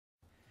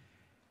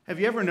Have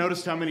you ever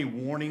noticed how many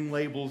warning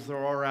labels there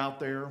are out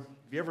there? Have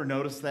you ever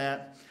noticed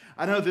that?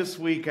 I know this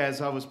week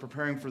as I was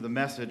preparing for the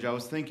message, I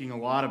was thinking a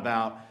lot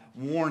about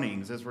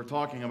warnings as we're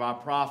talking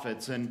about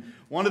prophets. And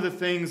one of the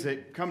things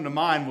that come to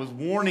mind was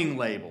warning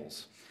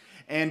labels.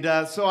 And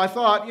so I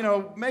thought,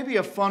 maybe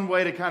a fun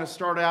way to kind of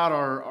start out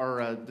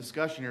our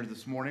discussion here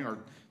this morning, or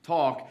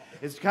talk,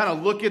 is to kind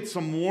of look at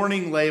some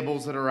warning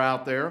labels that are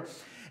out there.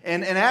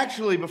 And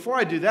actually, before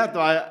I do that,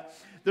 though,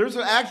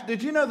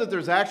 did you know that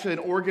there's actually an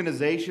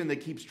organization that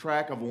keeps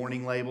track of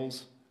warning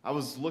labels? I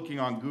was looking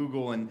on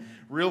Google and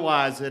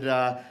realized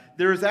that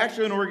there is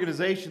actually an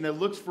organization that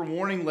looks for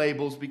warning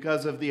labels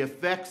because of the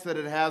effects that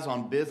it has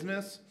on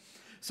business.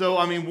 So,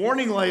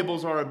 warning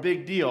labels are a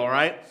big deal,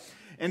 right?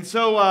 And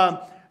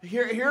so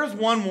here's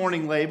one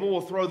warning label. We'll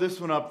throw this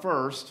one up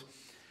first.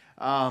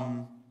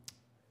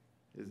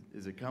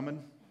 Is it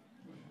coming?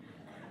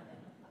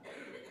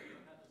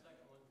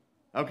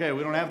 Okay,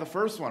 we don't have the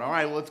first one. All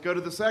right, well, let's go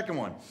to the second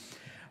one.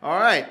 All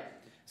right,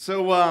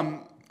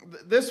 so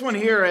this one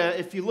here,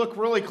 if you look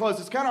really close,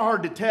 it's kind of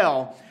hard to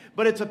tell,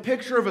 but it's a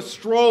picture of a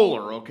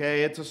stroller,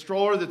 okay? It's a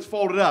stroller that's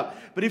folded up.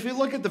 But if you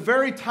look at the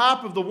very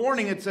top of the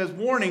warning, it says,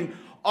 "Warning,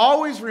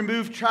 always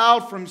remove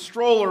child from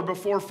stroller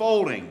before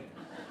folding."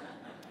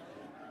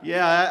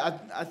 Yeah,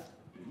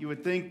 you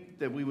would think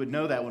that we would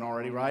know that one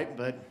already, right?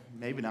 But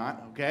maybe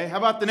not, okay? How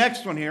about the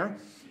next one here?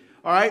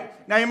 All right,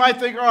 now you might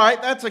think, all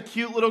right, that's a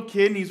cute little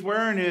kid, and he's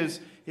wearing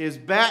his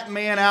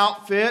Batman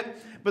outfit.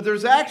 But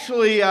there's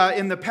actually,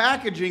 in the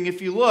packaging,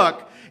 if you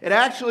look, it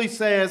actually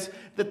says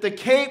that the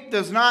cape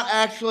does not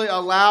actually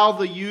allow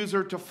the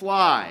user to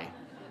fly.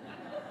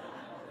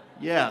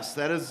 Yes,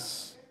 that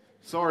is,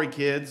 sorry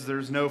kids,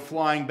 there's no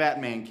flying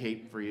Batman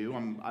cape for you.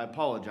 I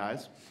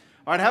apologize.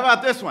 All right, how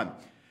about this one?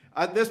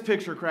 This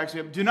picture cracks me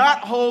up. Do not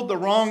hold the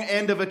wrong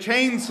end of a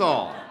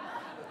chainsaw.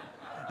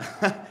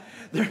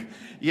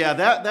 Yeah,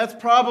 that's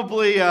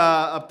probably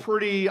a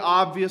pretty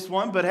obvious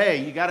one, but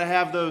hey, you got to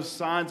have those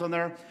signs on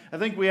there. I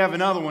think we have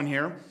another one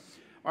here.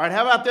 All right,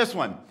 how about this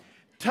one?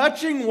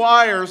 Touching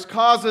wires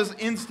causes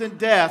instant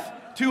death,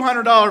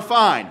 $200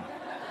 fine.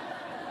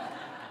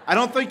 I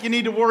don't think you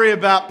need to worry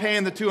about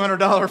paying the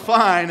 $200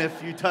 fine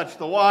if you touch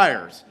the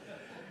wires.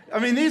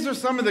 These are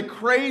some of the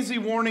crazy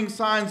warning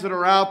signs that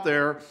are out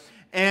there,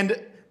 and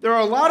there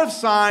are a lot of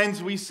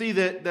signs we see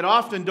that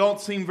often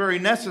don't seem very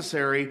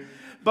necessary.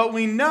 But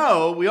we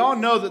all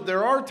know that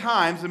there are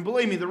times, and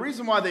believe me, the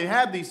reason why they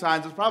have these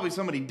signs is probably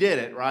somebody did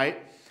it, right?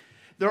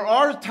 There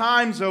are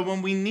times, though,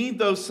 when we need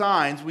those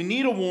signs. We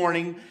need a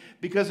warning,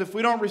 because if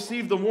we don't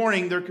receive the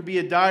warning, there could be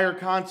a dire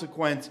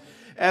consequence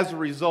as a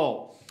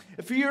result.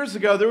 A few years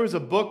ago, there was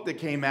a book that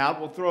came out.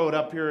 We'll throw it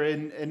up here,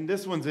 and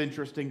this one's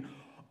interesting.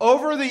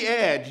 Over the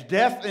Edge,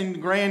 Death in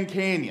Grand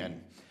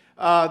Canyon.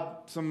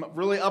 Some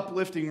really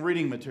uplifting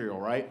reading material,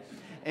 right?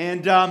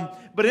 And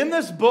but in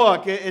this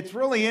book, it's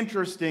really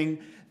interesting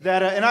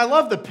that, and I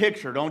love the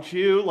picture, don't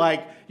you?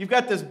 Like, you've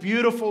got this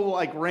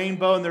beautiful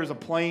rainbow, and there's a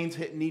planes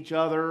hitting each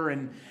other.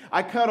 And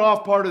I cut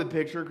off part of the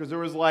picture because there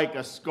was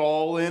a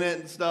skull in it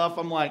and stuff.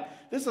 I'm like,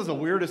 this is the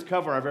weirdest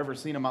cover I've ever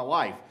seen in my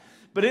life.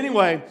 But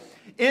anyway,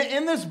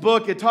 in this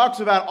book, it talks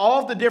about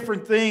all of the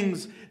different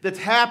things that's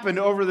happened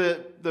over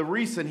the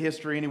recent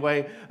history,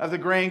 anyway, of the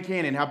Grand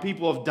Canyon. How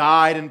people have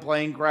died in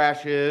plane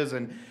crashes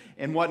and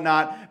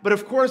whatnot. But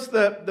of course,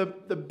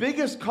 the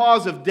biggest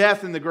cause of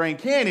death in the Grand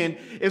Canyon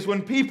is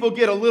when people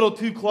get a little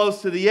too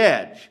close to the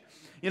edge.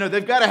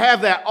 They've got to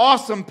have that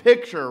awesome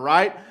picture,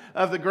 right,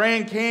 of the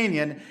Grand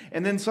Canyon,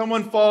 and then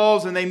someone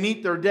falls and they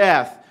meet their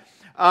death.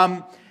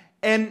 And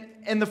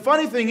the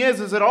funny thing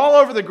is that all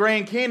over the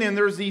Grand Canyon,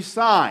 there's these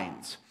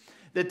signs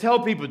that tell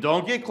people,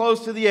 don't get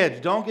close to the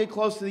edge, don't get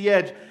close to the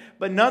edge.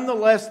 But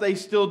nonetheless, they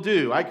still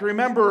do. I can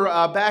remember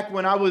back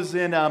when I was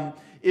in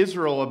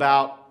Israel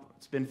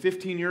it's been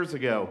 15 years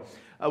ago.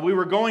 We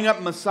were going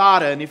up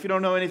Masada, and if you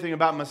don't know anything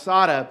about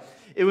Masada,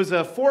 it was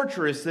a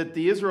fortress that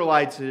the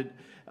Israelites had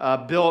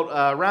built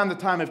around the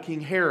time of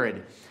King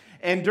Herod.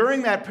 And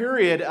during that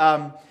period,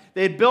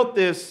 they had built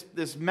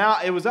this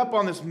mountain. It was up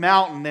on this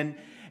mountain,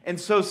 and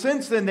so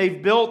since then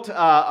they've built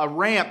a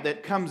ramp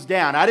that comes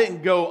down. I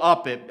didn't go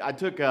up it. I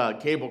took a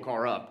cable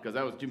car up because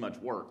that was too much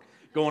work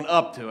going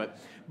up to it.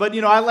 But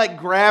I let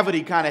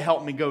gravity kind of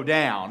help me go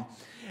down.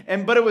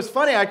 But it was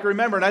funny, I can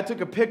remember, and I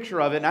took a picture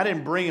of it, and I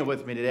didn't bring it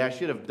with me today. I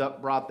should have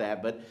brought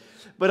that.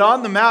 But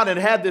on the mountain,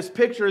 it had this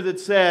picture that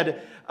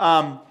said,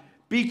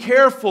 be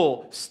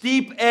careful,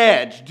 steep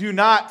edge, do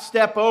not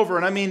step over.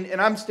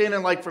 And I'm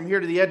standing from here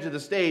to the edge of the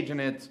stage, and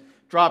it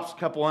drops a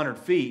couple hundred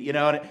feet,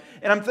 And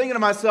I'm thinking to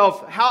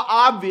myself,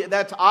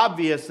 that's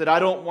obvious that I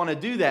don't want to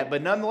do that.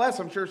 But nonetheless,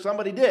 I'm sure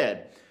somebody did,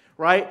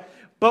 right?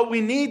 But we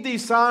need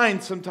these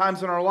signs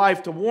sometimes in our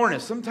life to warn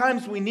us.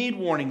 Sometimes we need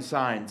warning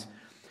signs.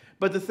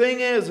 But the thing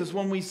is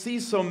when we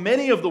see so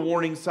many of the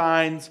warning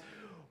signs,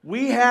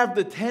 we have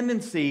the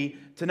tendency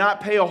to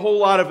not pay a whole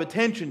lot of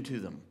attention to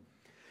them.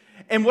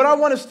 And what I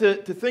want us to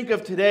think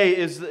of today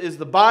is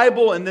the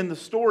Bible and then the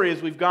story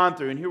as we've gone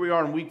through. And here we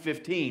are in week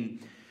 15.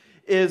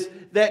 Is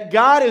that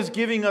God is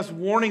giving us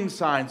warning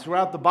signs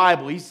throughout the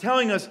Bible. He's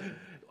telling us,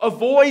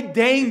 avoid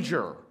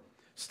danger.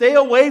 Stay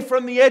away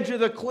from the edge of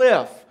the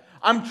cliff.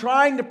 I'm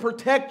trying to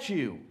protect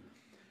you.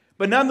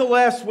 But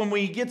nonetheless, when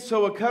we get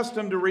so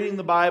accustomed to reading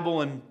the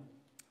Bible and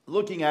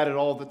looking at it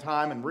all the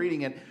time and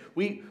reading it,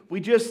 we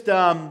just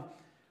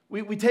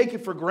we take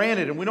it for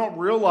granted and we don't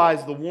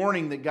realize the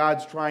warning that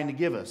God's trying to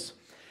give us.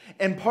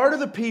 And part of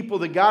the people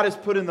that God has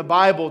put in the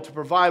Bible to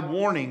provide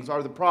warnings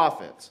are the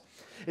prophets.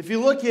 If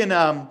you look in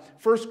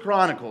 1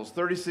 Chronicles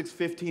 36,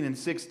 15, and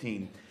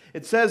 16,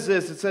 it says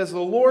this. It says, "The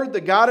Lord,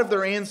 the God of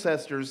their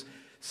ancestors,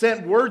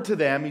 sent word to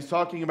them," he's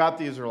talking about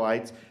the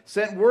Israelites,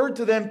 "sent word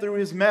to them through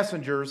his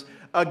messengers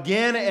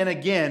again and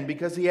again,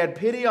 because he had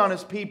pity on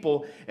his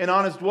people and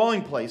on his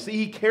dwelling place." See,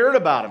 he cared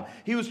about them.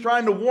 He was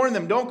trying to warn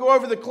them, don't go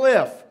over the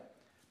cliff.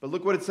 But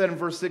look what it said in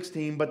verse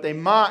 16, "But they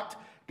mocked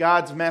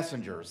God's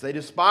messengers. They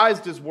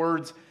despised his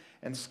words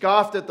and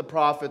scoffed at the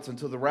prophets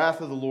until the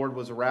wrath of the Lord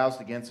was aroused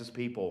against his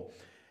people,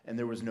 and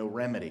there was no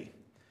remedy."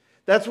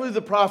 That's what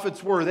the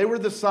prophets were. They were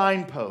the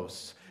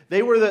signposts.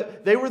 They were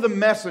the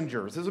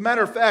messengers. As a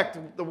matter of fact,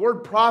 the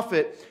word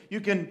prophet,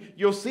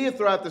 you'll see it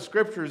throughout the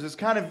scriptures.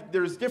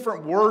 There's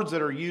different words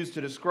that are used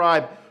to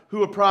describe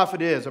who a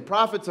prophet is. A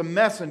prophet's a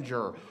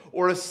messenger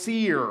or a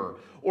seer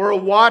or a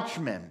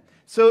watchman.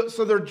 So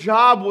their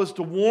job was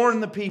to warn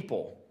the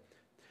people.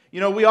 You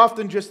know, we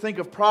often just think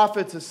of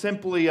prophets as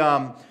simply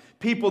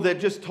people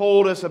that just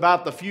told us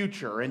about the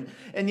future. And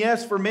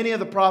yes, for many of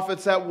the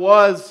prophets, that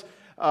was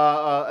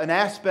an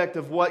aspect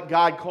of what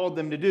God called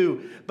them to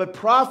do. But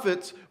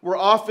prophets were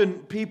often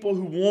people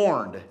who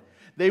warned.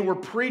 They were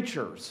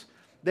preachers.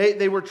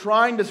 They were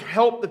trying to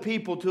help the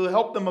people, to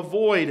help them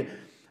avoid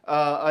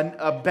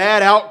a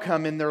bad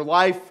outcome in their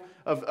life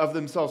of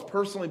themselves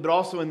personally, but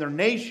also in their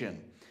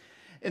nation.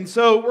 And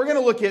so we're going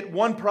to look at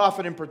one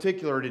prophet in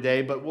particular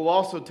today, but we'll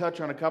also touch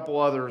on a couple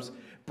others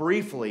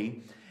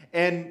briefly.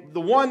 And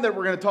the one that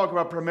we're going to talk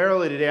about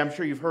primarily today, I'm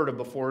sure you've heard of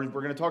before,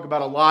 we're going to talk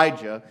about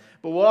Elijah,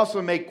 but we'll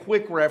also make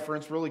quick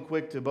reference, really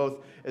quick, to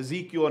both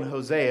Ezekiel and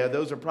Hosea.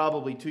 Those are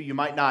probably two you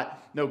might not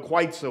know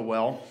quite so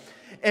well.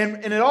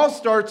 And it all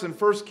starts in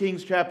 1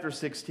 Kings chapter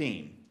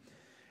 16.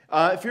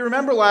 If you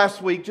remember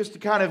last week, just to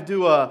kind of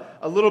do a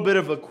little bit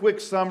of a quick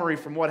summary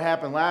from what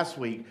happened last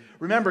week,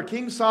 remember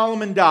King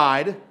Solomon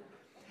died,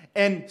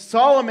 and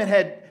Solomon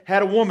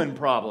had a woman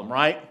problem,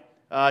 right?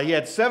 He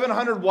had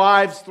 700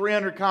 wives,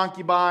 300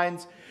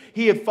 concubines.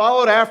 He had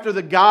followed after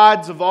the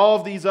gods of all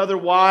of these other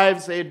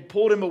wives. They had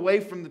pulled him away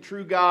from the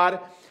true God.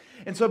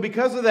 And so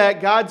because of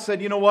that, God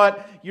said, you know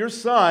what? Your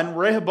son,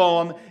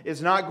 Rehoboam,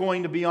 is not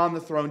going to be on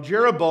the throne.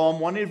 Jeroboam,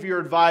 one of your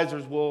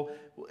advisors,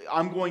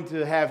 I'm going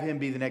to have him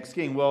be the next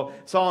king. Well,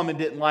 Solomon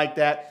didn't like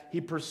that.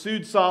 He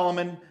pursued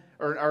Solomon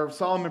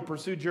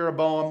pursued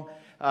Jeroboam.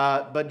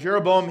 But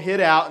Jeroboam hid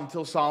out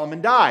until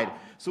Solomon died.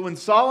 So when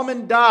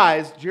Solomon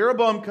dies,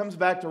 Jeroboam comes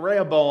back to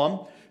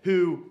Rehoboam,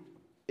 who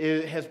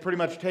has pretty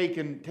much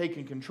taken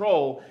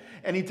control.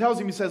 And he tells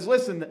him, he says,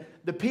 listen,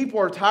 the people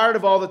are tired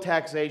of all the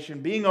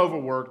taxation, being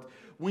overworked.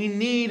 We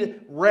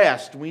need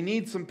rest. We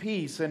need some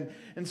peace. And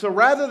so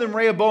rather than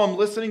Rehoboam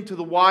listening to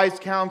the wise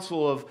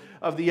counsel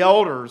of the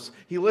elders,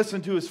 he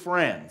listened to his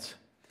friends.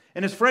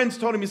 And his friends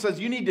told him, he says,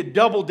 you need to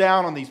double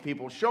down on these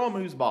people. Show them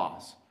who's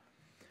boss.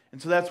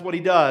 And so that's what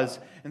he does.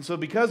 And so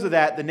because of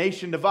that, the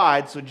nation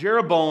divides. So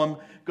Jeroboam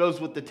goes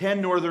with the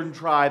 10 northern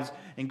tribes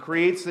and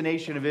creates the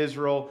nation of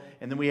Israel.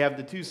 And then we have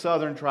the 2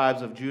 southern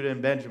tribes of Judah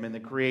and Benjamin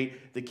that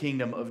create the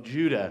kingdom of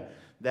Judah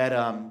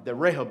that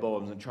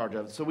Rehoboam's in charge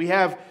of. So we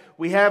have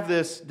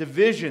this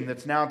division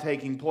that's now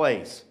taking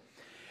place.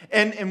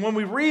 And when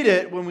we read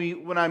it,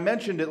 when I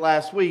mentioned it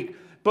last week,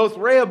 both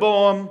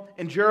Rehoboam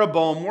and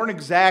Jeroboam weren't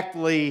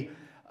exactly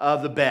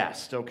the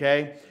best,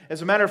 okay?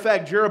 As a matter of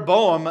fact,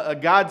 Jeroboam,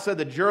 God said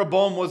that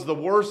Jeroboam was the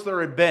worst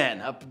there had been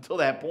up until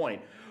that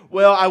point.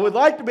 Well, I would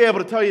like to be able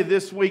to tell you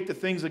this week that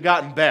things have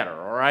gotten better,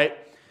 all right?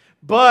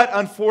 But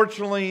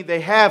unfortunately,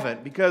 they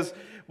haven't, because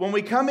when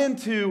we come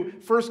into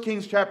 1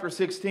 Kings chapter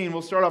 16,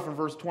 we'll start off in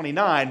verse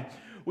 29,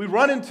 we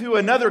run into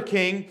another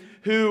king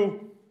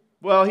who,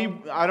 well,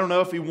 I don't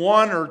know if he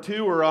won or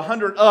 2 or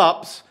 100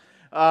 ups,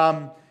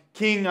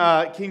 King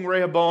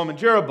Rehoboam and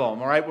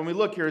Jeroboam. All right, when we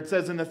look here, it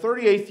says, in the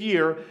 38th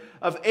year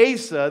of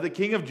Asa, the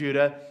king of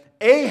Judah,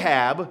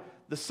 Ahab,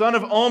 the son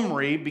of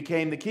Omri,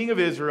 became the king of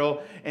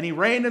Israel, and he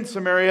reigned in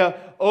Samaria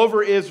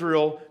over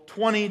Israel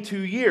 22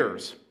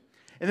 years.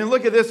 And then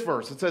look at this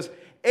verse. It says,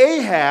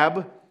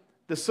 Ahab,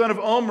 the son of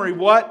Omri,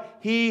 what?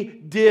 He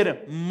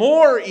did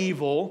more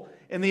evil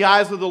in the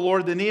eyes of the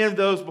Lord than any of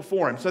those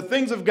before him. So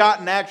things have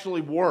gotten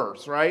actually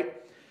worse, right?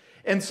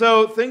 And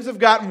so things have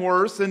gotten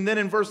worse. And then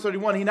in verse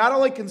 31, he not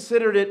only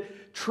considered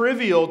it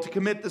trivial to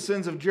commit the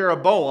sins of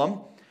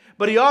Jeroboam,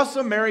 but he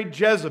also married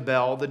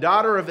Jezebel, the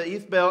daughter of the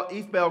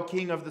Ethbaal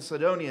king of the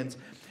Sidonians,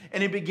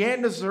 and he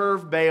began to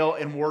serve Baal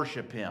and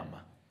worship him.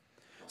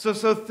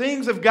 So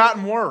things have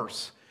gotten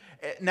worse.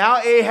 Now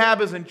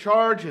Ahab is in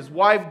charge. His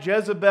wife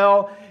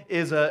Jezebel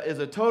is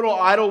a total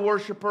idol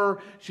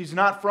worshiper. She's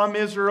not from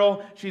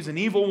Israel. She's an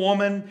evil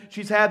woman.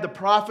 She's had the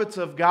prophets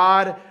of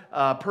God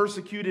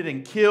persecuted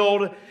and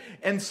killed.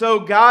 And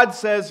so God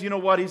says, you know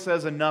what? He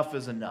says, enough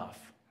is enough.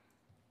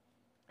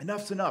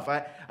 enough's enough.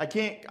 I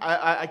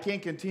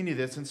can't continue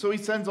this. And so he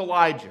sends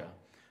Elijah,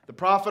 the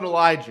prophet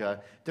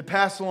Elijah, to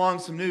pass along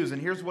some news.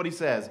 And here's what he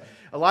says.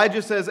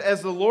 Elijah says,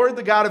 "As the Lord,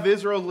 the God of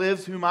Israel,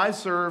 lives, whom I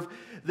serve,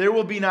 there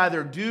will be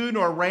neither dew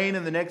nor rain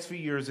in the next few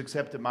years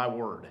except at my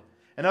word."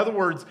 In other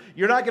words,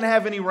 you're not going to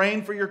have any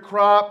rain for your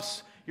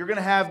crops. You're going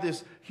to have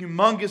this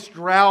humongous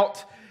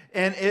drought,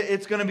 and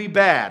it's going to be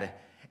bad.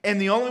 And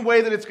the only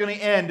way that it's going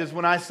to end is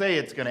when I say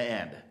it's going to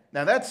end.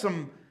 Now, that's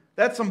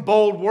some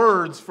bold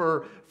words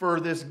for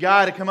this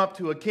guy to come up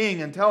to a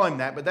king and tell him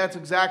that, but that's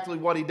exactly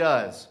what he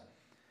does.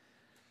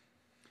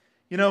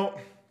 You know,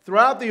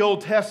 throughout the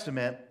Old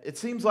Testament, it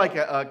seems like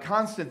a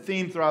constant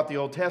theme throughout the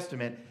Old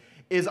Testament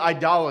is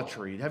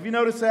idolatry. Have you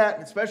noticed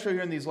that? Especially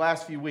here in these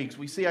last few weeks,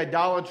 we see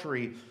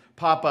idolatry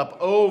pop up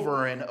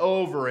over and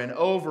over and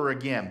over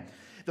again.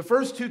 The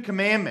first 2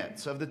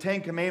 commandments of the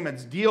 10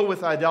 commandments deal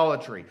with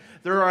idolatry.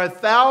 There are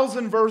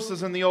 1,000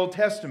 verses in the Old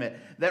Testament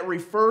that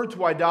refer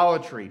to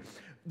idolatry.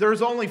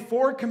 There's only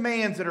 4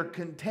 commands that are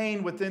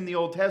contained within the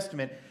Old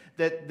Testament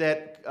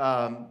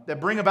that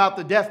bring about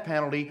the death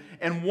penalty,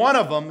 and one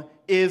of them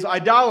is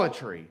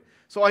idolatry.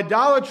 So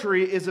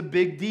idolatry is a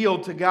big deal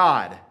to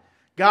God.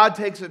 God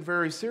takes it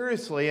very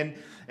seriously, and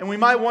we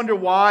might wonder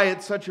why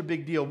it's such a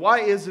big deal. Why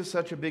is this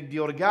such a big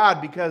deal to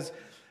God? Because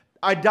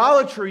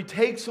idolatry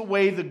takes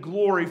away the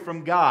glory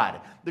from God.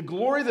 The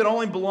glory that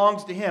only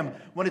belongs to Him.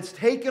 When it's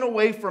taken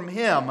away from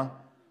Him,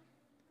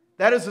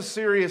 that is a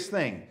serious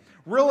thing.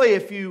 Really,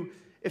 if you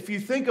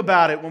think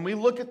about it, when we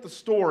look at the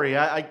story,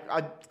 I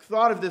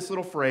thought of this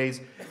little phrase,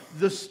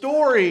 the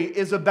story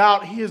is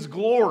about His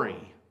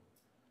glory.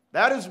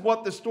 That is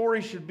what the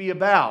story should be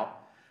about.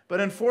 But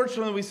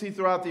unfortunately, we see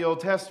throughout the Old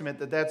Testament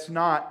that that's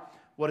not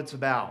what it's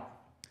about.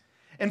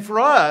 And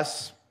for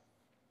us,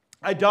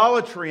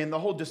 idolatry and the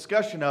whole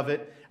discussion of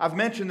it, I've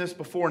mentioned this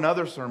before in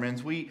other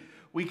sermons, we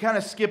kind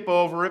of skip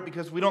over it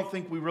because we don't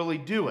think we really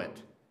do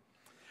it.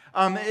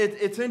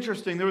 It's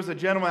interesting. There was a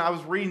gentleman, I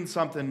was reading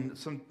something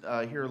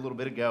here a little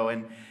bit ago,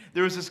 and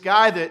there was this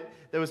guy that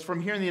was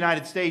from here in the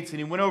United States, and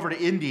he went over to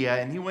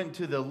India, and he went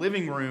to the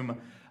living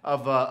room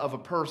of a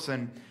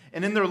person,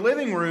 and in their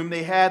living room,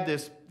 they had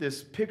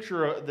this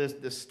picture,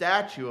 this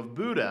statue of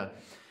Buddha.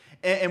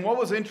 And what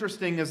was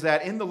interesting is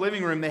that in the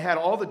living room, they had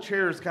all the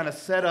chairs kind of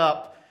set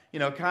up,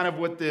 kind of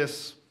with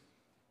this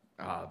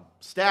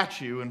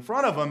statue in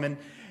front of them.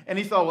 And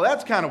he thought, well,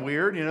 that's kind of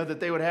weird, that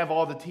they would have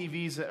all the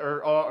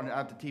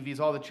TVs,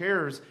 all the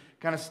chairs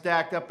kind of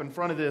stacked up in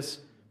front of this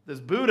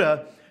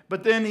Buddha.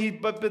 But then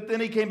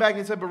he came back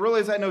and said, but really,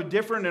 is that no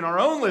different in our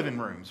own living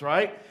rooms,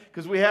 right?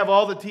 Because we have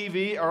all the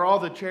TV, or all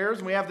the chairs,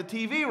 and we have the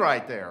TV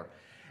right there.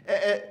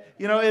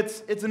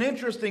 It's an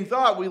interesting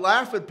thought. We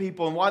laugh at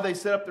people and why they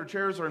set up their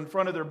chairs or in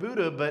front of their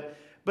Buddha,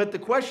 but the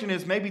question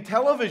is, maybe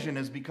television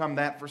has become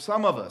that for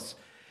some of us.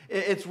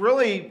 It's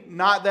really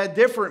not that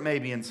different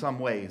maybe in some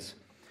ways.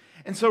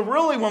 And so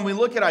really when we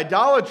look at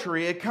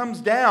idolatry, it comes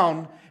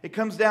down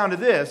to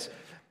this.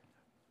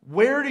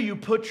 Where do you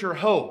put your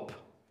hope?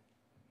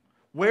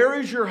 Where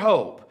is your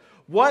hope?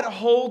 What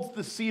holds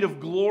the seat of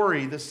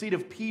glory, the seat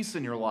of peace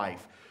in your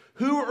life?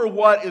 Who or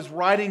what is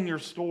writing your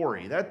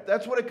story?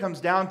 That's what it comes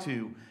down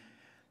to.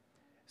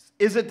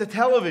 Is it the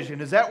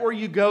television? Is that where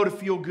you go to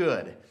feel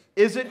good?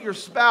 Is it your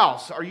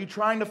spouse? Are you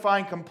trying to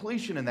find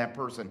completion in that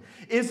person?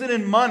 Is it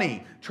in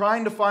money?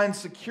 Trying to find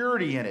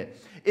security in it?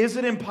 Is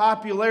it in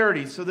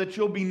popularity so that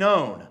you'll be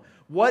known?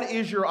 What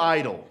is your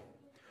idol?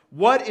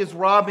 What is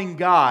robbing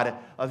God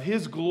of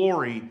His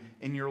glory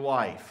in your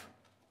life?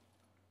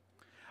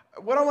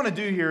 What I want to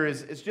do here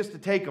is just to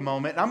take a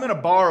moment, and I'm going to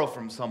borrow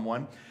from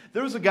someone.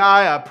 There was a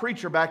guy, a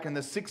preacher back in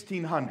the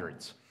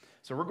 1600s.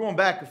 So we're going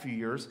back a few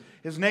years.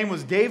 His name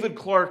was David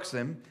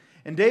Clarkson.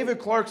 And David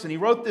Clarkson, he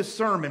wrote this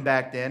sermon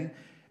back then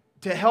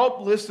to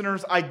help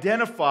listeners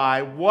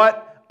identify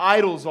what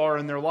idols are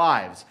in their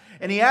lives.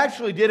 And he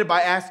actually did it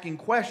by asking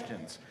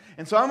questions.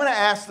 And so I'm going to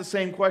ask the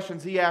same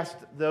questions he asked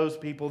those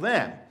people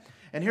then.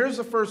 And here's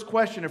the first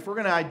question. If we're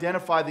going to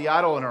identify the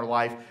idol in our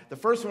life, the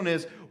first one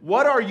is,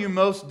 what are you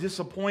most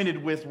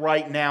disappointed with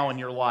right now in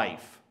your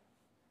life?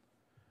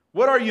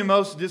 What are you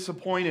most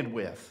disappointed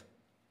with?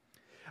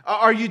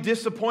 Are you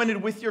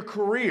disappointed with your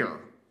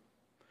career?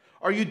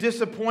 Are you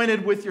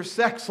disappointed with your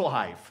sex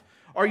life?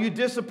 Are you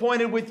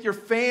disappointed with your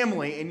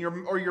family and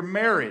your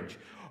marriage?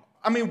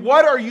 I mean,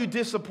 what are you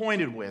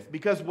disappointed with?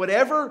 Because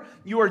whatever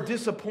you are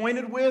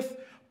disappointed with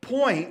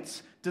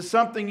points to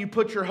something you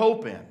put your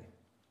hope in.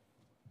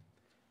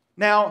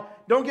 Now,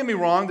 don't get me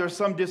wrong, there's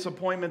some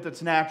disappointment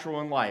that's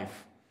natural in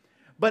life.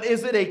 But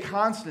is it a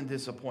constant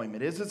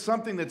disappointment? Is it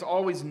something that's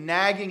always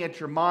nagging at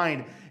your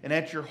mind and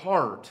at your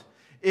heart?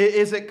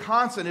 Is it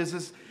constant?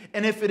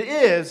 And if it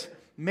is,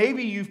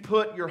 maybe you've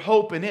put your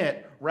hope in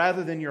it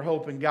rather than your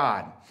hope in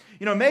God.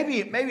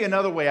 Maybe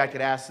another way I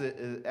could ask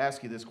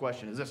you this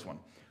question is this one.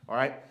 All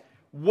right?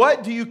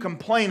 What do you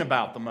complain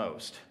about the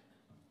most?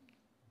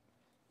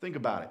 Think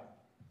about it.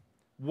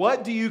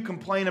 What do you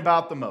complain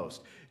about the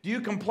most? Do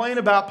you complain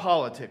about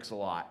politics a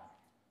lot?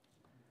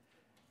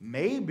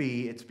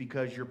 Maybe it's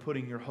because you're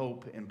putting your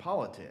hope in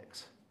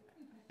politics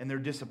and they're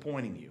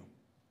disappointing you.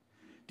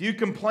 Do you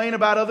complain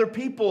about other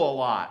people a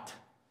lot?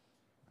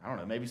 I don't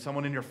know, maybe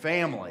someone in your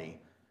family.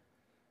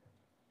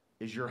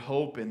 Is your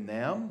hope in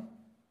them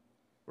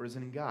or is it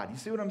in God? You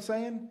see what I'm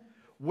saying?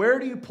 Where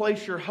do you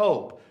place your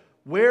hope?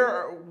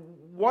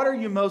 What are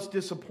you most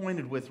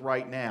disappointed with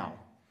right now?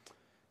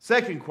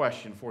 Second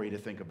question for you to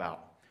think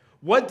about.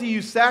 What do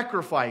you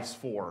sacrifice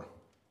for?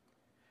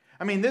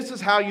 I mean, this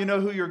is how you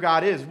know who your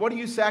God is. What do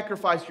you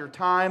sacrifice your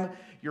time,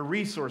 your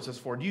resources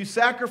for? Do you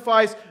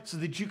sacrifice so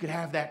that you could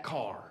have that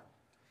car?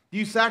 Do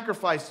you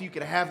sacrifice so you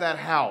could have that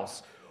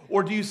house?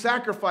 Or do you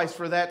sacrifice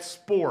for that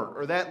sport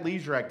or that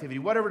leisure activity,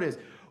 whatever it is?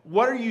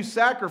 What are you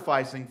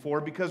sacrificing for?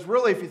 Because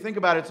really, if you think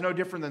about it, it's no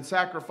different than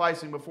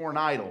sacrificing before an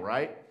idol,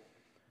 right?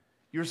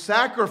 You're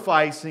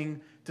sacrificing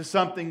to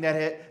something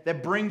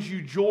that brings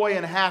you joy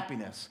and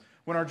happiness,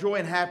 when our joy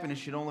and happiness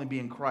should only be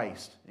in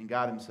Christ, in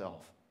God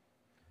Himself.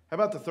 How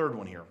about the third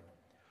one here?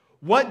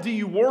 What do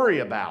you worry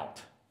about?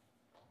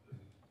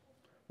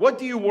 What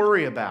do you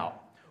worry about?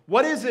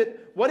 What is it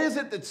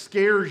that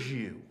scares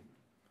you?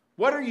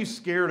 What are you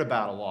scared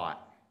about a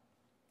lot?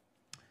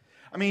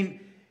 I mean,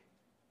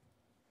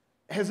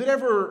 have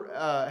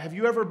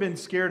you ever been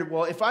scared of,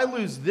 well, if I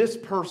lose this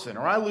person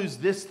or I lose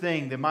this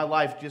thing, then my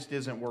life just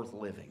isn't worth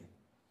living?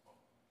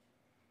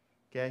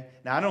 Okay?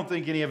 Now, I don't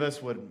think any of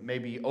us would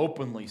maybe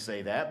openly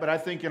say that, but I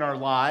think in our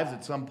lives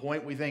at some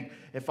point we think,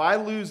 if I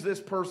lose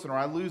this person or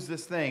I lose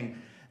this thing,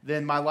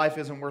 then my life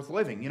isn't worth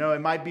living. You know,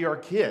 it might be our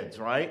kids,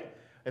 right?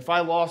 If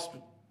I lost,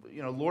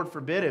 Lord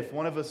forbid, if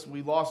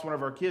we lost one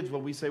of our kids, well,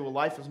 we say, well,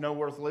 life is no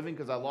worth living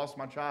because I lost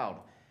my child.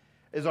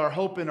 Is our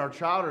hope in our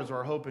child or is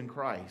our hope in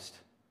Christ?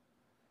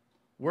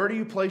 Where do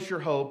you place your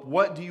hope?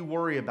 What do you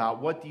worry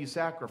about? What do you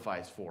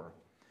sacrifice for?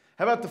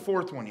 How about the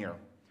fourth one here?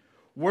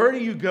 Where do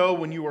you go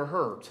when you are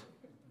hurt?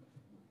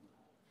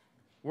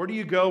 Where do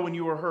you go when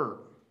you are hurt?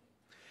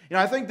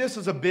 I think this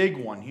is a big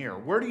one here.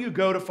 Where do you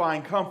go to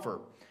find comfort?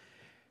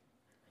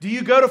 Do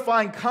you go to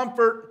find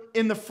comfort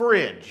in the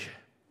fridge?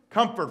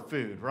 Comfort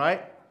food,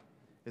 right?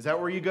 Is that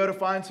where you go to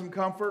find some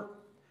comfort?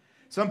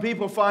 Some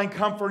people find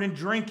comfort in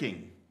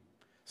drinking.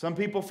 Some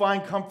people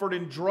find comfort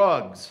in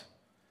drugs.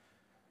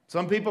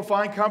 Some people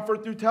find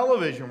comfort through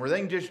television where they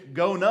can just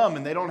go numb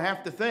and they don't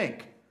have to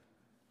think,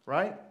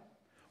 right?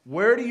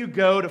 Where do you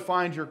go to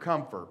find your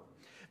comfort?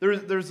 Where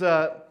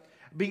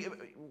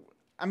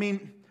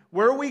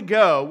we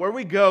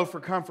go for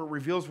comfort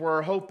reveals where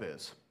our hope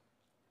is.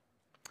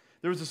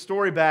 There was a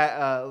story back,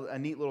 a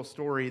neat little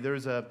story. There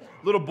was a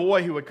little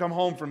boy who would come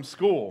home from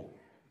school.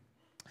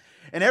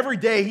 And every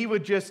day he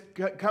would just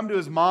come to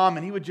his mom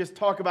and he would just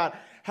talk about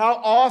how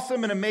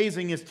awesome and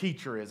amazing his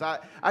teacher is.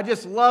 I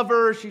just love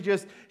her.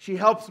 She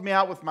helps me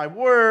out with my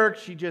work.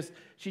 She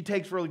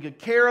takes really good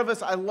care of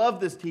us. I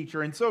love this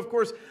teacher. And so, of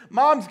course,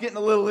 mom's getting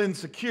a little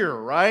insecure,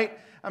 right?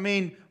 I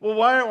mean, well,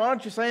 why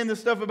aren't you saying this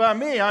stuff about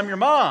me? I'm your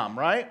mom,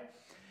 right?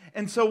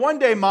 And so one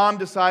day mom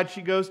decides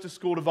she goes to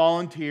school to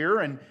volunteer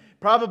and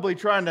probably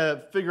trying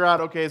to figure out,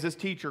 okay, is this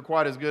teacher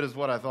quite as good as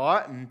what I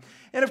thought? And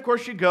of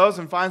course she goes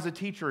and finds the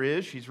teacher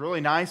is. She's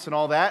really nice and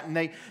all that. And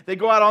they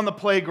go out on the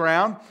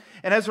playground.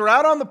 And as they're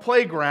out on the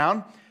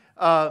playground,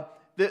 her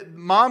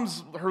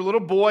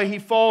little boy, he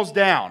falls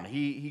down.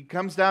 He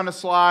comes down a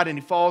slide and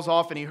he falls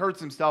off and he hurts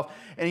himself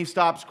and he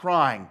stops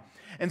crying.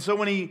 And so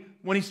when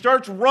he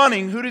starts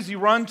running, who does he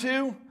run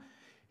to?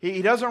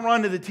 He doesn't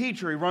run to the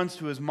teacher, he runs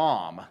to his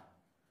mom.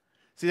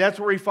 See, that's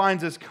where he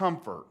finds his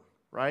comfort,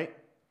 right?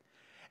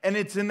 And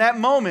it's in that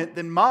moment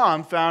that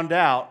mom found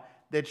out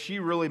that she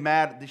really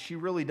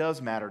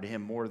does matter to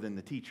him more than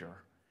the teacher.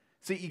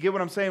 See, you get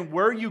what I'm saying?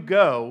 Where you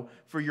go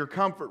for your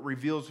comfort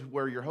reveals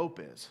where your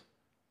hope is.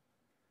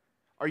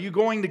 Are you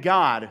going to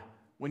God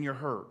when you're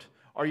hurt?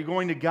 Are you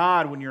going to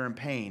God when you're in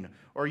pain?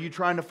 Or are you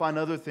trying to find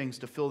other things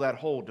to fill that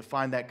hole, to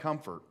find that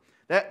comfort?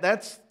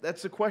 That's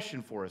the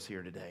question for us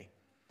here today.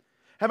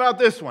 How about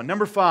this one?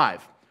 Number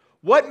 5.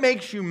 What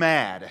makes you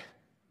mad?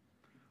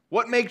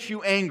 What makes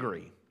you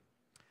angry?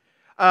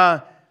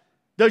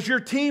 Does your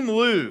team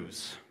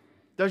lose?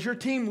 Does your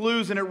team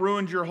lose and it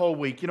ruins your whole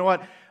week? You know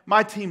what?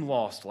 My team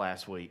lost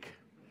last week.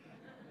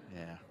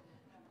 Yeah,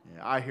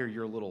 I hear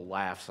your little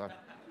laughs.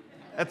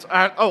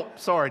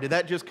 Sorry, did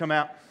that just come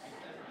out?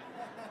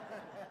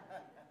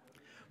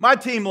 My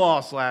team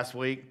lost last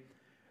week.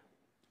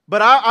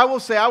 But I will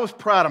say I was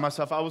proud of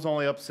myself. I was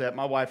only upset.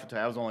 My wife would tell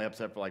you I was only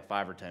upset for like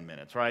 5 or 10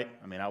 minutes, right?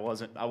 I mean, I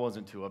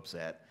wasn't too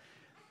upset.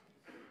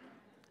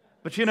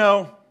 But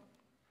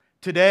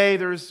today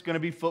there's going to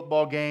be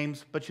football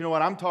games. But you know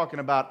what I'm talking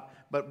about?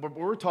 But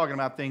we're talking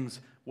about things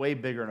way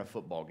bigger than a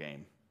football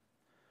game.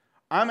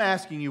 I'm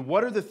asking you,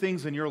 what are the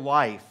things in your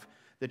life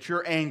that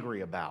you're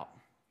angry about?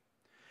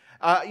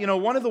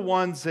 One of the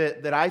ones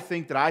that I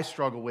think that I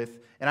struggle with,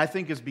 and I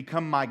think has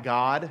become my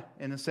God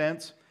in a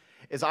sense,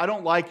 is I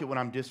don't like it when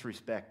I'm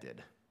disrespected.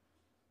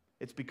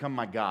 It's become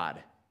my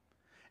God.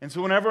 And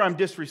so whenever I'm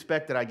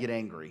disrespected, I get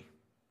angry.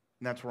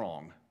 And that's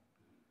wrong.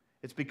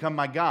 It's become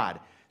my God.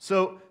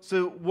 So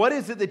what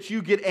is it that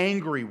you get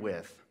angry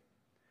with?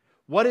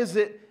 What is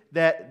it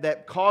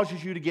that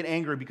causes you to get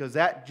angry? Because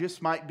that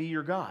just might be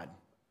your God.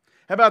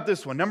 How about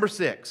this one? Number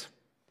 6.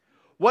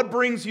 What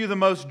brings you the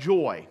most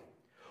joy?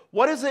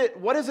 What is it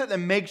that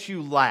makes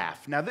you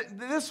laugh? Now,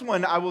 this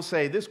one, I will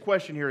say, this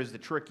question here is the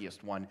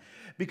trickiest one,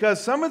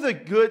 because some of the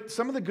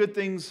good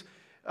things,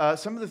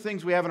 some of the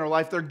things we have in our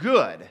life, they're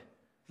good.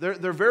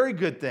 They're very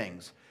good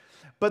things.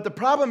 But the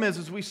problem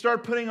is we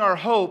start putting our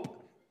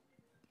hope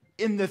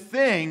in the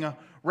thing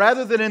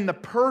rather than in the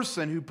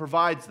person who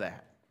provides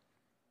that.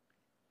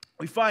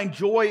 We find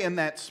joy in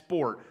that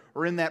sport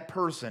or in that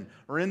person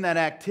or in that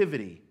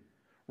activity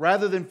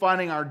rather than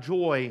finding our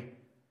joy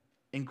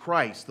in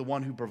Christ, the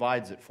one who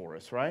provides it for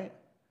us, right?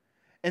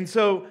 And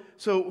so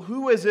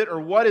who is it or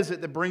what is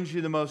it that brings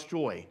you the most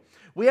joy?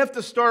 We have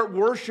to start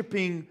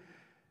worshiping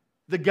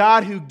the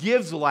God who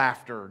gives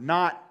laughter,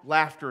 not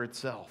laughter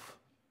itself.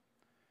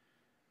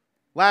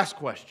 Last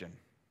question.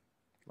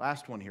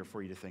 Last one here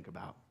for you to think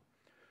about.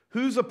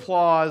 Whose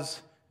applause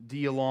do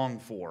you long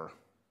for?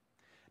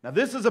 Now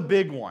this is a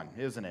big one,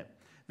 isn't it?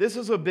 This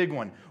is a big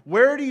one.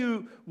 Where do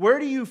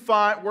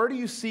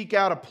you seek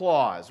out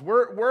applause?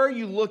 Where are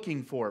you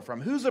looking for it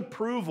from? Whose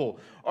approval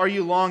are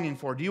you longing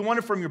for? Do you want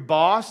it from your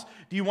boss?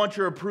 Do you want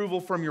your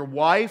approval from your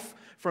wife,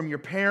 from your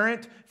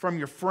parent, from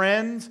your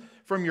friends,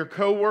 from your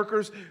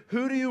coworkers?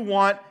 Who do you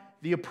want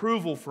the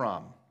approval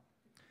from?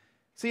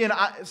 See, an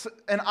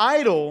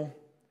idol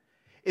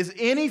is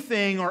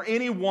anything or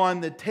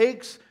anyone that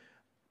takes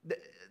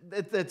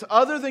that's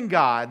other than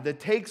God,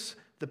 that takes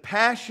the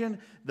passion,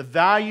 the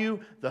value,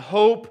 the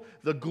hope,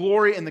 the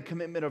glory, and the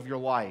commitment of your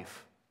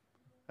life.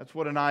 That's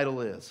what an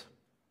idol is.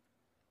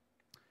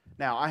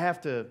 Now, I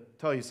have to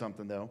tell you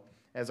something, though,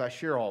 as I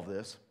share all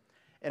this.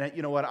 And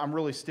you know what? I'm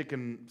really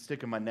sticking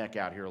my neck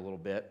out here a little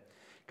bit,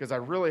 because I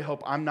really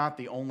hope I'm not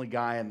the only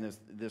guy in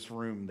this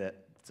room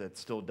that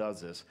still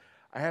does this.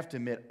 I have to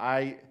admit,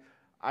 I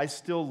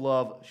still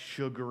love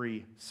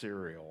sugary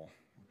cereal,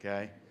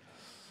 okay?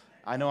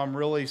 I know I'm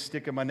really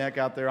sticking my neck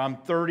out there. I'm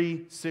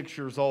 36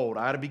 years old.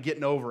 I ought to be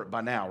getting over it by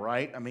now,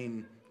 right? I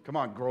mean, come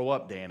on, grow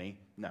up, Danny.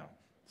 No,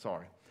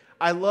 sorry.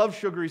 I love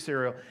sugary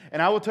cereal.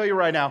 And I will tell you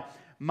right now,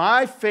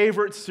 my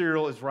favorite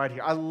cereal is right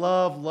here. I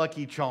love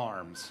Lucky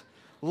Charms.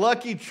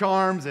 Lucky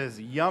Charms is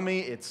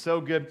yummy. It's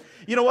so good.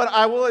 You know what?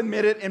 I will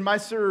admit it. In my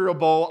cereal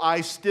bowl, I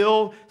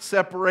still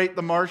separate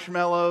the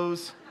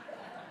marshmallows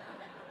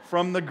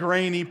from the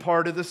grainy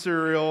part of the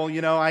cereal. You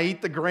know, I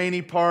eat the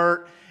grainy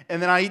part,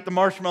 and then I eat the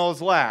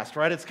marshmallows last,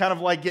 right? It's kind of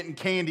like getting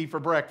candy for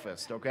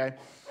breakfast, okay?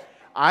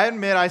 I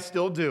admit I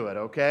still do it,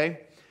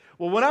 okay?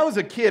 Well, when I was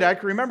a kid, I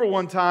can remember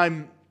one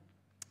time,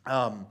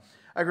 my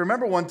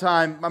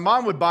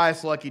mom would buy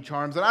us Lucky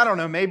Charms, and I don't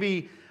know,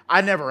 maybe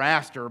I never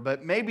asked her,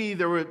 but maybe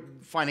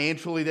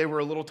financially they were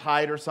a little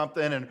tight or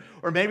something,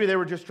 or maybe they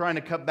were just trying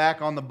to cut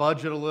back on the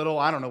budget a little,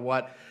 I don't know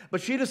what. But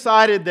she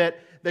decided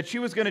that she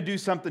was going to do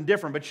something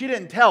different, but she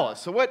didn't tell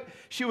us. So what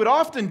she would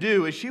often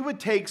do is she would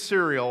take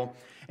cereal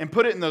and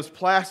put it in those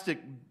plastic,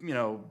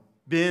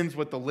 bins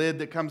with the lid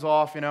that comes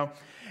off,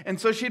 And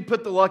so she'd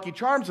put the Lucky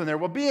Charms in there.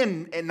 Well,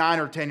 being 9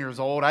 or 10 years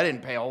old, I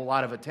didn't pay a whole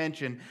lot of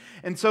attention.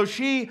 And so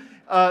she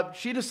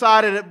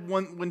decided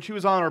when she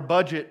was on her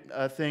budget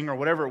thing or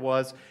whatever it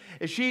was,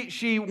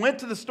 she went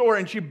to the store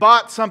and she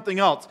bought something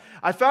else.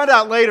 I found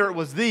out later it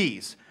was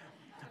these.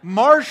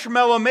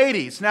 Marshmallow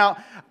Mateys. Now,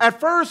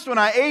 at first when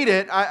I ate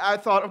it, I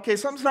thought, okay,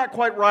 something's not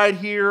quite right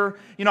here.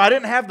 I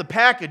didn't have the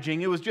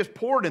packaging. It was just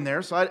poured in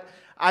there. So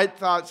I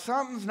thought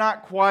something's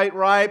not quite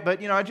right,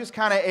 but I just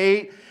kind of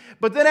ate.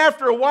 But then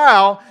after a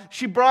while,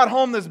 she brought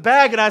home this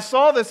bag, and I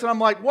saw this, and I'm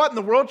like, what in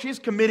the world? She's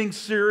committing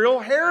cereal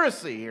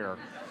heresy here.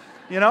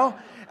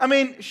 I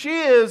mean, she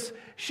is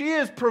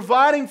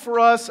providing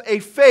for us a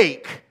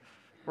fake,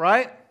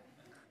 right?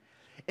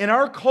 In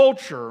our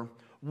culture,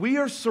 we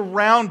are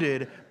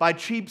surrounded by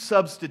cheap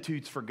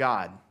substitutes for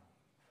God.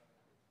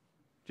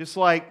 Just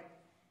like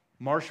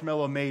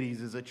Marshmallow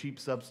Mateys is a cheap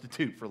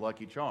substitute for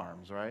Lucky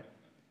Charms, right?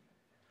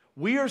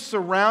 We are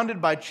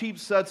surrounded by cheap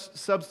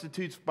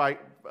substitutes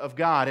of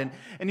God. And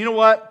you know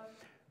what?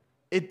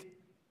 It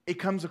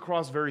comes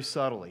across very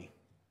subtly.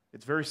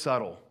 It's very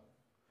subtle.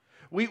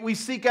 We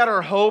seek out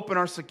our hope and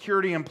our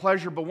security and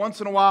pleasure, but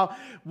once in a while,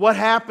 what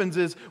happens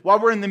is, while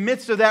we're in the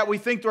midst of that, we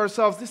think to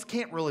ourselves, this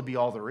can't really be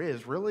all there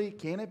is. Really?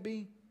 Can it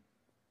be?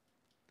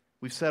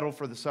 We've settled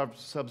for the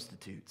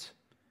substitutes.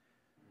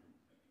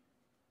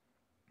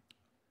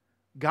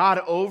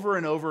 God, over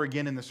and over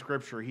again in the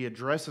Scripture, He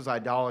addresses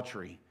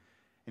idolatry.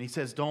 And He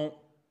says, don't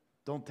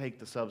take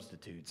the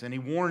substitutes. And He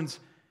warns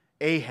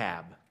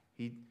Ahab.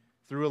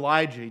 Through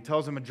Elijah, He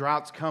tells him a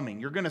drought's coming.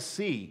 You're going to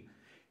see.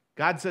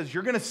 God says,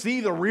 you're going to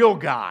see the real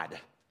God.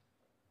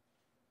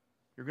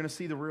 You're going to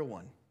see the real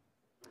one.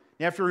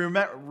 You have to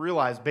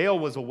realize Baal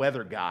was a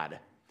weather god.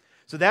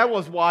 So that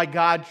was why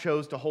God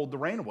chose to hold the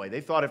rain away.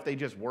 They thought if they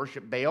just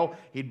worshiped Baal,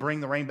 He'd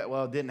bring the rain back.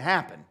 Well, it didn't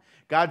happen.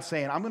 God's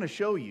saying, I'm going to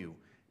show you.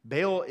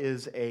 Baal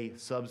is a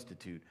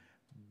substitute.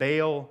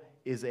 Baal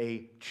is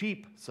a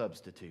cheap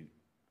substitute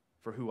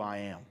for who I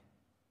am.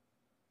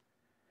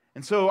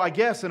 And so I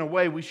guess in a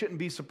way we shouldn't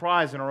be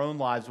surprised in our own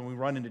lives when we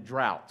run into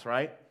droughts,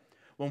 right?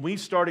 when we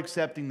start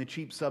accepting the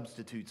cheap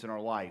substitutes in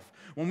our life.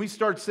 When we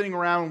start sitting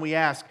around and we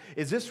ask,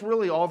 is this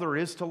really all there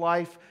is to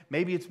life?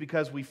 Maybe it's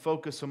because we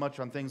focus so much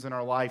on things in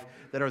our life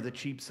that are the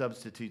cheap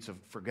substitutes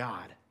for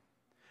God.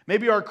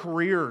 Maybe our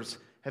careers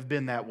have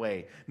been that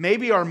way.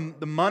 Maybe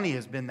the money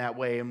has been that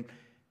way.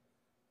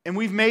 And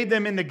we've made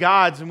them into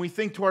gods, and we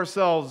think to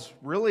ourselves,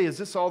 really, is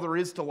this all there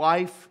is to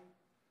life?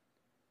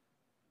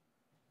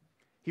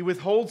 He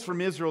withholds from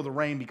Israel the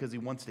rain because he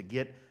wants to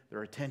get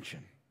their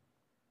attention.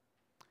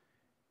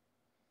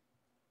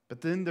 But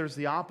then there's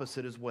the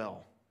opposite as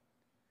well.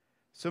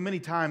 So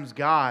many times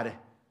God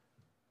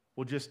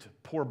will just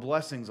pour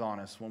blessings on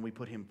us when we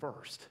put Him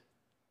first.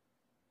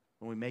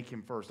 When we make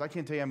Him first. I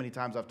can't tell you how many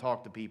times I've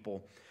talked to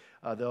people.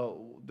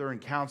 They're in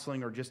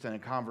counseling or just in a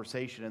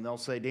conversation, and they'll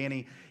say,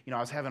 Danny, I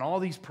was having all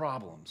these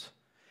problems.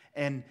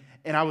 And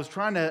I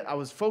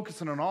was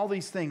focusing on all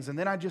these things, and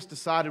then I just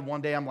decided one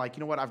day, I'm like,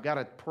 you know what, I've got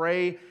to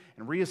pray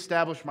and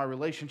reestablish my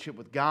relationship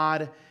with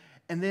God.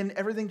 And then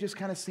everything just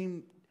kind of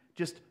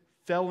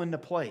fell into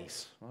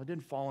place. Well, it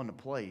didn't fall into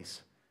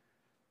place.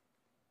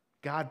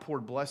 God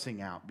poured blessing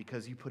out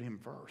because you put Him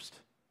first.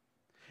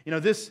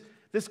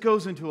 This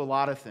goes into a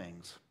lot of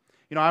things.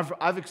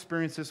 I've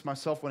experienced this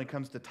myself when it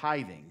comes to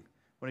tithing,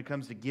 when it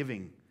comes to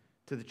giving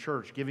to the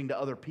church, giving to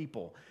other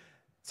people.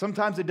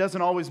 Sometimes it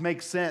doesn't always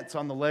make sense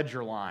on the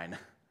ledger line,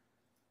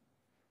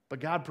 but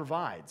God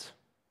provides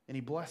and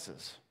He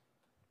blesses.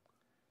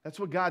 That's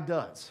what God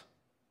does.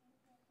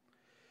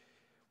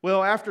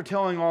 Well, after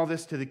telling all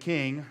this to the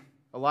king,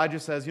 Elijah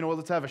says,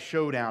 let's have a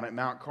showdown at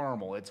Mount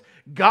Carmel. It's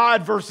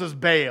God versus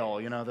Baal,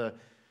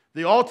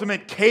 the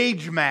ultimate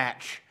cage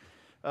match,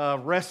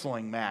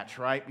 wrestling match,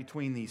 right,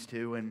 between these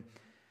two. And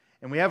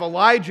we have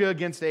Elijah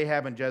against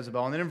Ahab and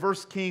Jezebel. And then in 1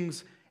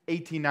 Kings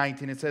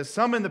 18:19, it says,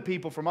 summon the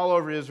people from all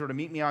over Israel to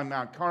meet me on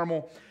Mount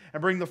Carmel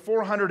and bring the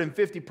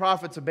 450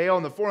 prophets of Baal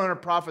and the 400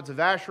 prophets of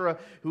Asherah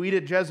who eat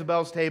at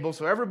Jezebel's table.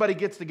 So everybody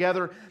gets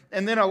together.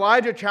 And then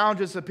Elijah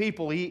challenges the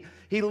people. He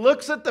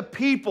looks at the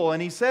people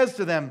and he says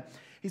to them,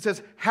 he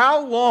says,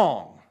 how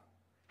long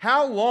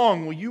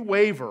will you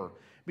waver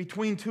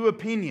between two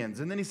opinions?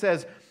 And then he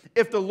says,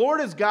 if the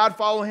Lord is God,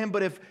 follow Him.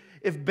 But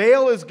if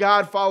Baal is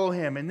God, follow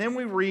him. And then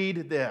we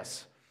read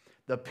this.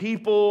 The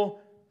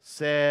people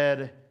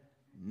said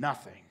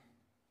nothing.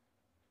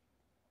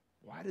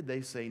 Why did they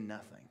say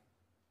nothing?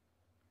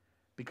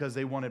 Because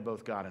they wanted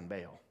both God and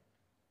Baal.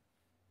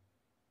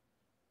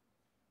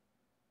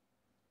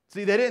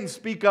 See, they didn't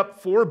speak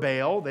up for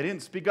Baal. They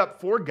didn't speak up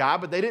for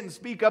God, but they didn't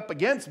speak up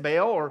against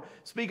Baal or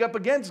speak up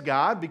against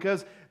God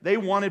because they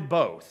wanted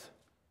both.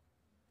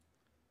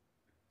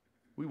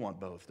 We want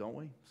both, don't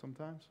we,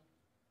 sometimes?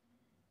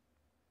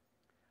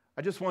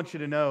 I just want you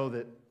to know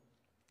that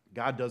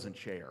God doesn't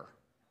share.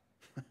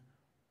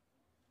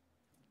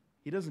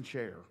 He doesn't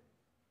share.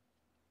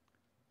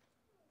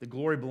 The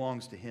glory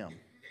belongs to Him.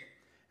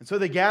 And so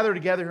they gather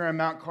together here on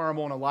Mount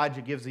Carmel, and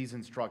Elijah gives these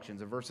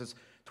instructions in verses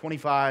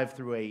 25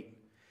 through 8.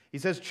 He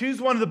says, choose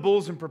one of the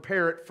bulls and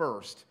prepare it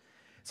first.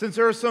 Since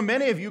there are so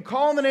many of you,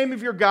 call on the name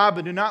of your God,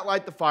 but do not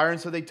light the fire. And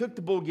so they took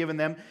the bull given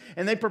them,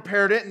 and they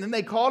prepared it, and then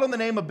they called on the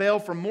name of Baal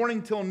from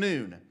morning till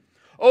noon.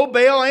 "O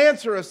Baal,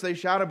 answer us," they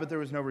shouted, but there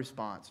was no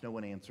response. No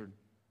one answered.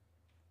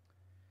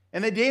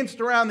 And they danced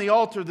around the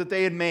altar that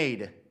they had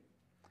made.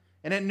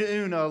 And at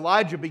noon,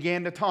 Elijah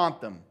began to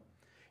taunt them.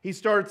 He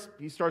starts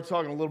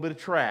talking a little bit of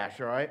trash,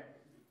 all right?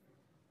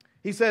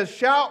 He says,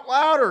 shout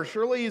louder,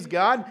 surely he's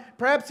God.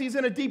 Perhaps he's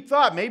in a deep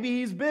thought. Maybe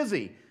he's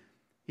busy.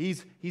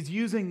 He's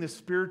using the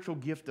spiritual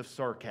gift of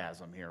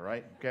sarcasm here,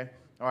 right? Okay,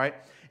 all right.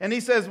 And he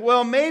says,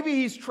 well, maybe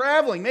he's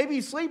traveling. Maybe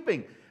he's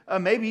sleeping.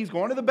 Maybe he's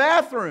going to the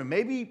bathroom.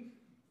 Maybe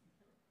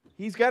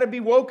he's got to be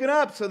woken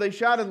up. So they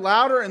shouted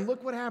louder, and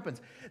look what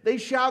happens. They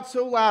shout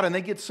so loud, and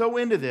they get so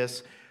into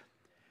this,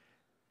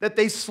 that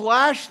they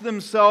slash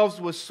themselves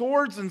with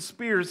swords and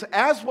spears,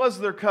 as was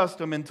their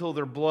custom, until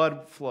their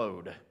blood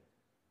flowed.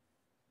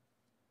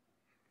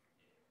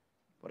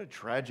 What a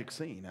tragic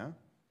scene, huh?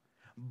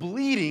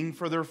 Bleeding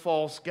for their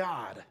false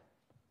god.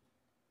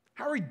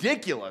 How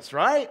ridiculous,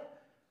 right?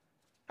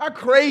 How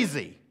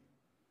crazy.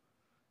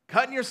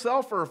 Cutting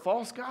yourself for a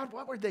false god?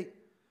 What were they?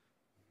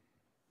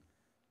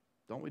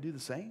 Don't we do the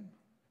same?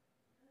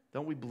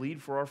 Don't we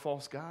bleed for our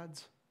false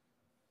gods?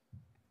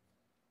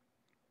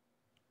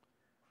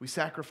 We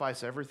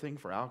sacrifice everything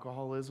for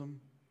alcoholism.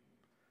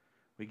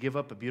 We give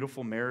up a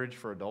beautiful marriage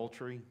for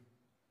adultery.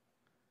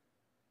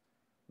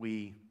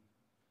 We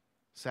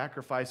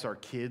sacrifice our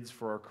kids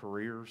for our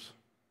careers.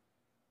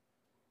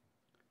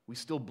 We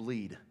still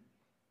bleed.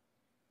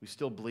 We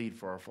still bleed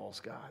for our false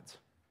gods.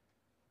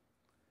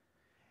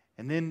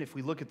 And then if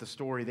we look at the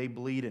story, they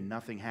bleed and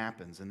nothing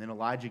happens. And then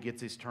Elijah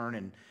gets his turn,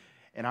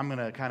 and I'm going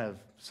to kind of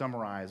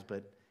summarize,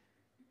 but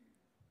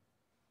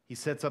he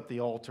sets up the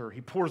altar.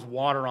 He pours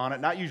water on it.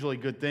 Not usually a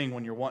good thing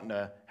when you're wanting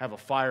to have a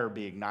fire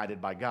be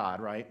ignited by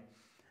God, right?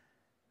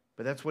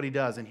 But that's what he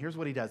does. And here's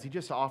what he does. He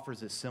just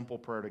offers this simple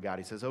prayer to God.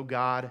 He says, "Oh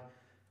God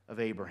of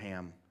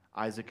Abraham,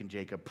 Isaac and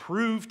Jacob.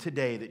 Prove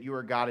today that you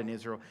are God in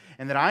Israel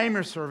and that I am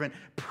your servant.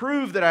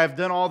 Prove that I have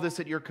done all this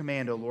at your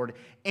command, O Lord.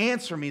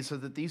 Answer me so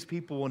that these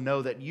people will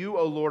know that you,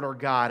 O Lord, are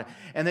God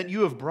and that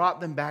you have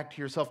brought them back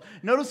to yourself.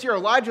 Notice here,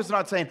 Elijah's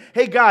not saying,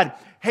 hey, God,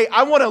 hey,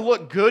 I want to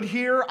look good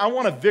here. I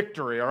want a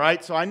victory, all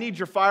right? So I need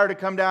your fire to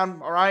come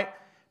down, all right?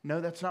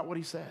 No, that's not what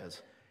he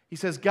says. He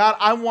says, God,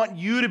 I want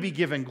you to be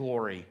given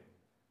glory.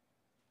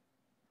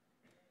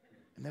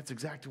 And that's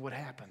exactly what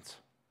happens.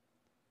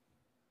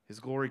 His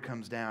glory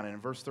comes down. And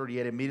in verse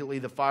 38, immediately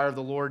the fire of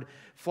the Lord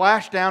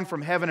flashed down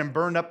from heaven and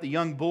burned up the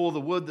young bull,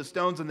 the wood, the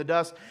stones, and the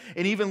dust,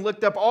 and even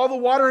licked up all the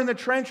water in the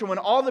trench. And when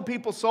all the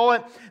people saw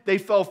it, they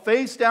fell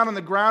face down on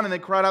the ground and they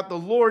cried out, the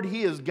Lord,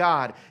 He is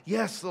God.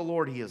 Yes, the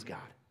Lord, He is God.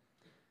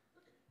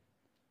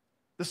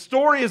 The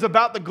story is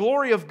about the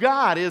glory of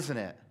God, isn't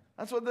it?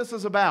 That's what this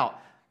is about.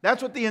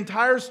 That's what the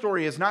entire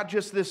story is, not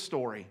just this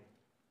story.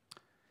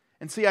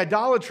 And see,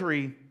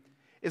 idolatry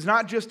is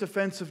not just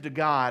offensive to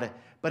God,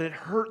 but it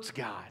hurts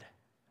God.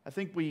 I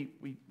think we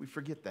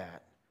forget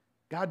that.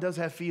 God does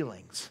have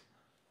feelings.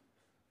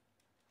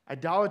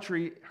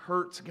 Idolatry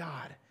hurts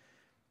God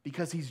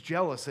because He's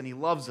jealous and He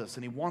loves us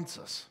and He wants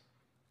us.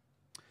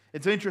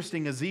 It's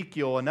interesting,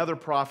 Ezekiel, another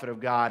prophet of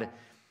God,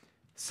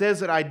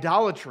 says that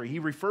idolatry, he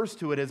refers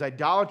to it as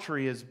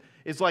idolatry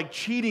is like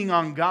cheating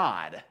on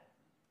God.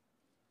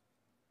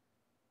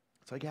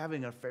 It's like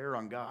having an affair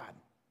on God.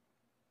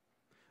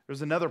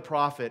 There's another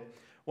prophet,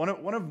 one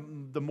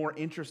of the more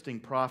interesting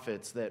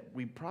prophets that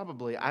we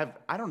probably, I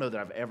don't know that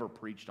I've ever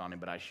preached on him,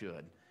 but I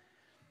should,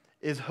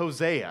 is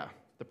Hosea,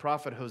 the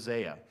prophet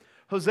Hosea.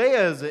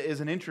 Hosea is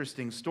an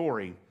interesting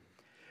story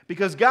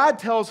because God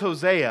tells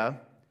Hosea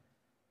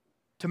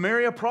to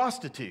marry a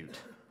prostitute.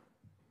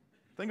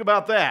 Think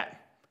about that.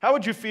 How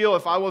would you feel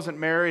if I wasn't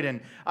married and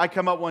I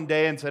come up one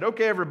day and said,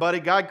 okay, everybody,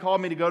 God called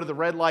me to go to the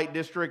red light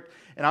district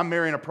and I'm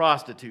marrying a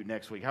prostitute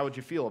next week. How would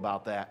you feel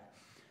about that?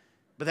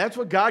 But that's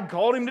what God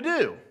called him to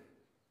do.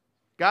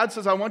 God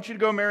says, I want you to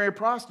go marry a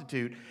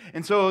prostitute.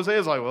 And so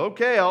Hosea's like, well,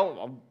 okay,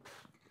 all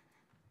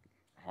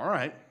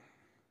right,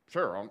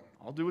 sure,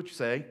 I'll do what you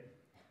say.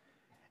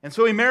 And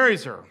so he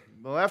marries her.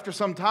 Well, after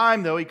some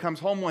time, though, he comes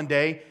home one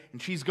day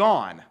and she's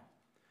gone.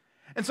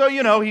 And so,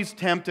 he's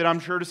tempted, I'm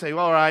sure, to say,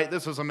 well, all right,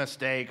 this was a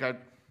mistake. I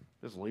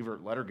just leave her,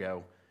 let her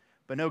go.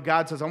 But no,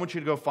 God says, I want you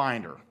to go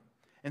find her.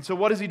 And so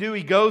what does he do?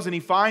 He goes and he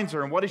finds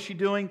her. And what is she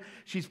doing?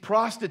 She's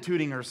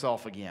prostituting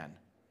herself again.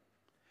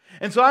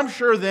 And so I'm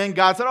sure then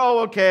God said,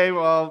 oh, okay,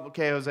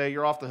 Hosea,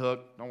 you're off the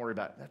hook. Don't worry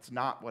about it. That's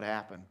not what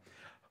happened.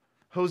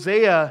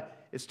 Hosea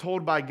is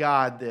told by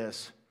God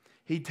this.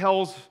 He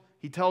tells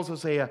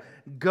Hosea,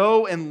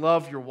 go and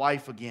love your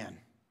wife again.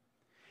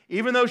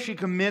 Even though she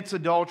commits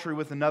adultery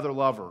with another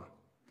lover,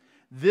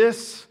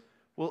 this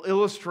will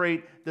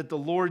illustrate that the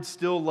Lord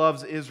still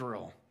loves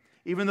Israel,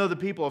 even though the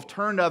people have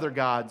turned to other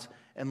gods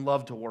and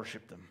love to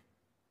worship them.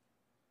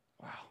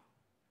 Wow,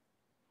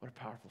 what a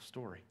powerful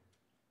story.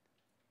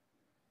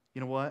 You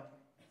know what?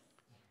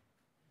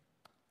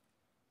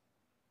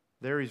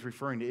 There he's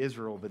referring to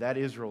Israel, but that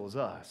Israel is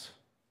us.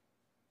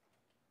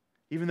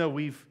 Even though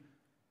we've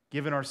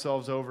given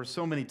ourselves over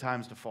so many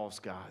times to false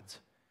gods,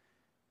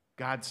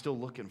 God's still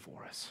looking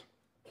for us.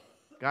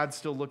 God's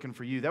still looking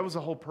for you. That was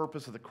the whole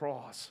purpose of the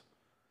cross.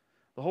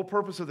 The whole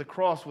purpose of the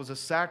cross was a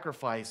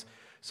sacrifice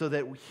so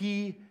that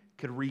He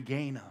could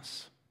regain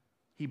us.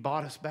 He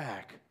bought us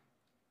back.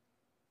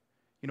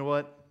 You know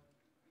what?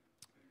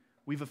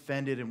 We've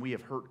offended and we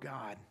have hurt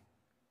God.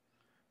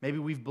 Maybe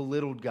we've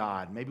belittled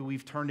God. Maybe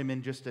we've turned Him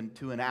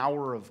into an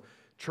hour of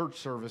church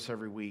service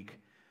every week.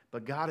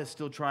 But God is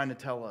still trying to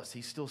tell us.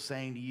 He's still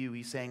saying to you,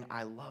 He's saying,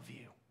 I love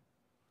you.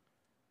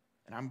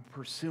 And I'm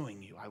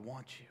pursuing you. I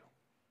want you.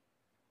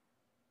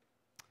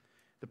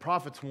 The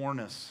prophets warn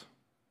us,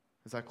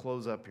 as I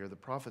close up here, the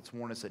prophets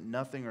warn us that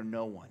nothing or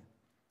no one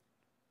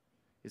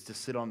is to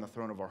sit on the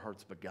throne of our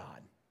hearts but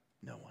God.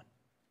 No one.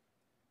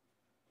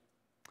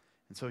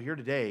 And so here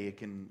today,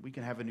 we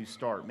can have a new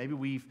start.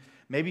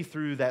 Maybe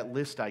through that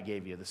list I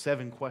gave you, the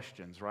 7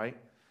 questions, right?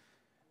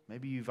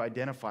 Maybe you've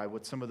identified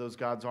what some of those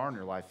gods are in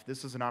your life.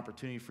 This is an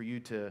opportunity for you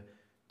to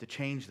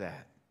change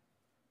that.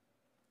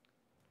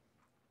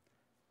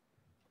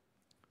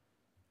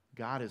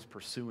 God is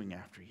pursuing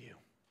after you,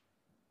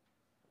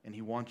 and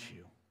He wants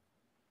you.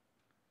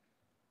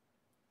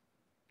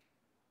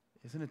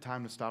 Isn't it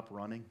time to stop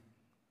running?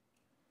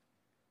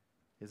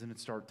 Isn't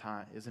it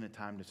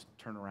time to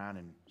turn around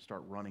and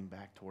start running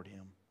back toward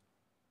Him?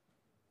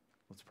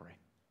 Let's pray.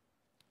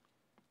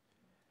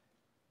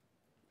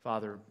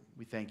 Father,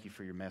 we thank You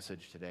for Your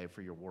message today,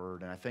 for Your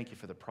word, and I thank You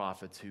for the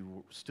prophets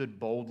who stood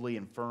boldly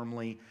and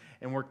firmly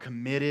and were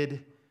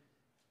committed.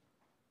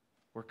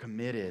 We're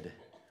committed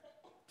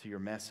to Your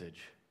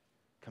message,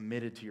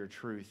 committed to Your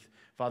truth.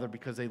 Father,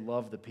 because they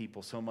loved the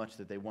people so much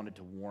that they wanted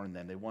to warn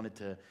them. They wanted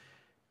to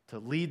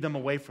lead them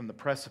away from the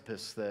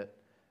precipice, the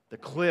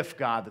cliff,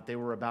 God, that they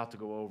were about to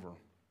go over.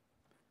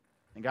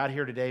 And God,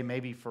 here today,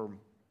 maybe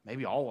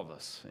all of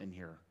us in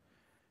here,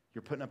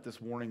 you're putting up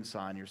this warning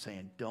sign. You're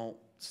saying, don't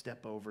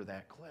step over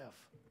that cliff.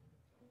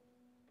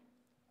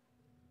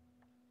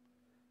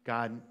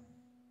 God,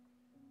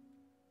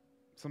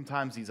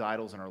 Sometimes these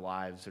idols in our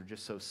lives are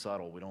just so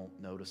subtle we don't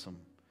notice them.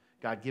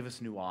 God, give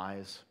us new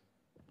eyes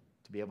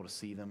to be able to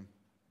see them.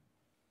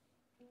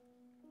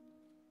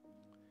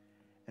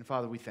 And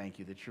Father, we thank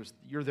you that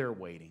you're there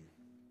waiting.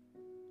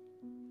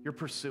 You're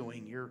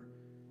pursuing.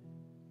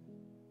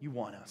 You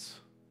want us.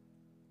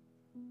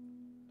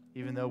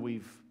 Even though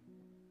we've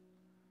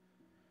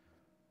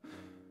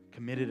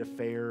committed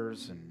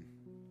affairs and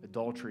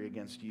adultery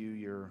against you,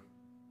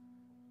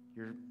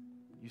 you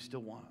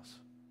still want us.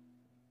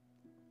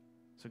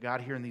 So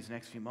God, here in these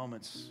next few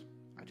moments,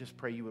 I just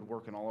pray you would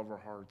work in all of our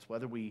hearts,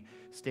 whether we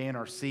stay in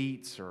our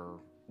seats or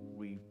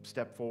we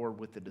step forward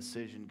with the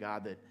decision,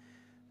 God, that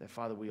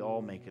Father, we all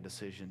make a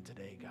decision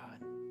today, God,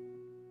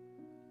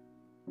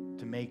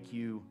 to make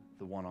you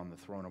the one on the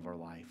throne of our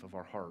life, of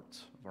our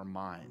hearts, of our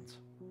minds.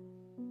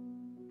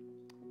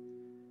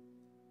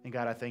 And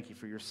God, I thank you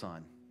for your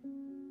Son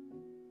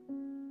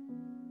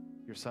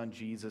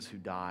Jesus, who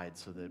died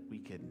so that we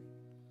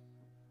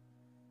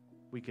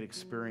could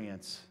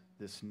experience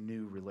this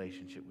new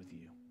relationship with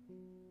you.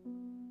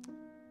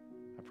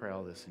 I pray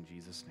all this in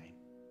Jesus' name.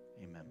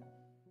 Amen.